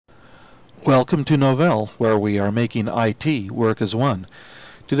Welcome to Novell, where we are making IT work as one.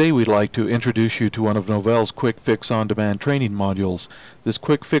 Today we'd like to introduce you to one of Novell's Quick Fix on-demand training modules. This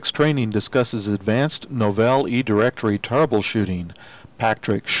Quick Fix training discusses advanced Novell eDirectory troubleshooting.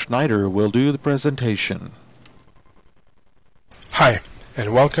 Patrick Schneider will do the presentation. Hi,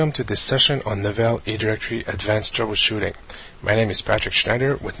 and welcome to this session on Novell eDirectory Advanced Troubleshooting. My name is Patrick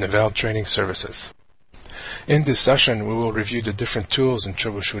Schneider with Novell Training Services. In this session, we will review the different tools in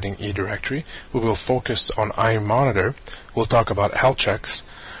troubleshooting eDirectory. We will focus on iMonitor. We'll talk about health checks.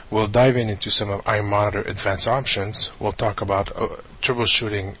 We'll dive into some of iMonitor advanced options. We'll talk about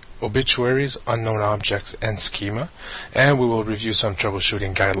troubleshooting obituaries, unknown objects, and schema. And we will review some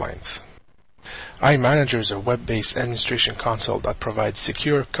troubleshooting guidelines. iManager is a web-based administration console that provides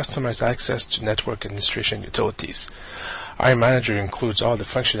secure, customized access to network administration utilities. iManager includes all the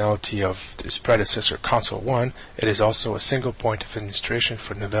functionality of its predecessor Console 1. It is also a single point of administration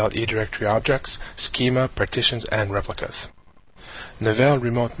for Novell eDirectory objects, schema, partitions, and replicas. Novell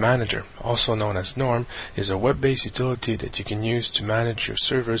Remote Manager, also known as NORM, is a web-based utility that you can use to manage your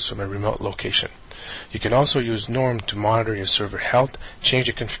servers from a remote location. You can also use NORM to monitor your server health, change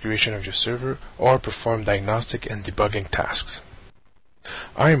the configuration of your server, or perform diagnostic and debugging tasks.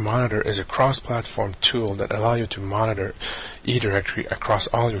 iMonitor is a cross-platform tool that allows you to monitor eDirectory across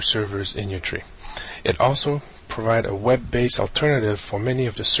all your servers in your tree. It also provides a web-based alternative for many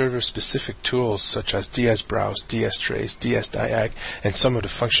of the server-specific tools such as dsbrowse, dstrace, dsdiag, and some of the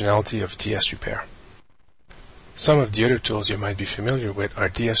functionality of dsrepair. Some of the other tools you might be familiar with are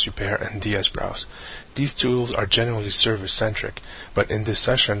dsrepair and dsbrowse. These tools are generally server-centric, but in this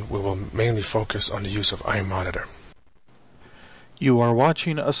session we will mainly focus on the use of iMonitor. You are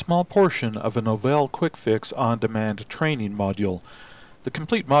watching a small portion of a Novell Quick Fix on-demand training module. The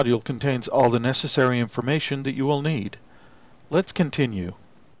complete module contains all the necessary information that you will need. Let's continue.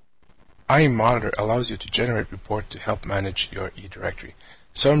 iMonitor allows you to generate reports to help manage your eDirectory.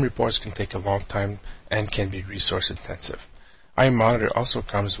 Some reports can take a long time and can be resource intensive. iMonitor also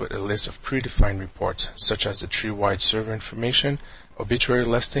comes with a list of predefined reports such as the tree-wide server information, obituary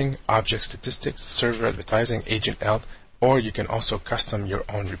listing, object statistics, server advertising, agent health, or you can also custom your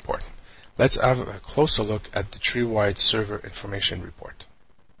own report. Let's have a closer look at the tree-wide server information report.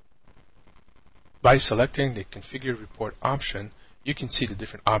 By selecting the Configure Report option, you can see the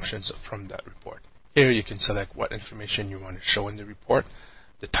different options from that report. Here you can select what information you want to show in the report,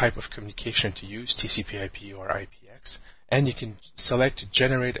 the type of communication to use, TCP/IP or IPX, and you can select to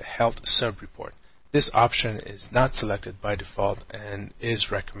generate a health sub-report. This option is not selected by default and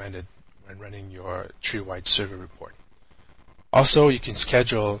is recommended when running your tree-wide server report. Also, you can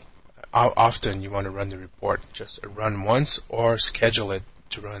schedule how often you want to run the report, just run once, or schedule it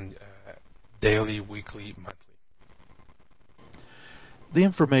to run daily, weekly, monthly. The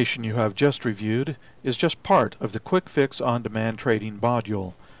information you have just reviewed is just part of the Quick Fix on-demand training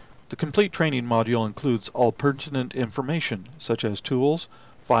module. The complete training module includes all pertinent information, such as tools,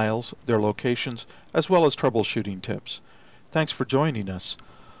 files, their locations, as well as troubleshooting tips. Thanks for joining us.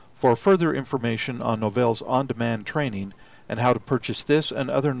 For further information on Novell's on-demand training and how to purchase this and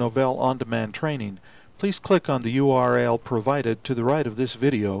other Novell on-demand training, please click on the URL provided to the right of this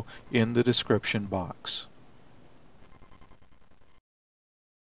video in the description box.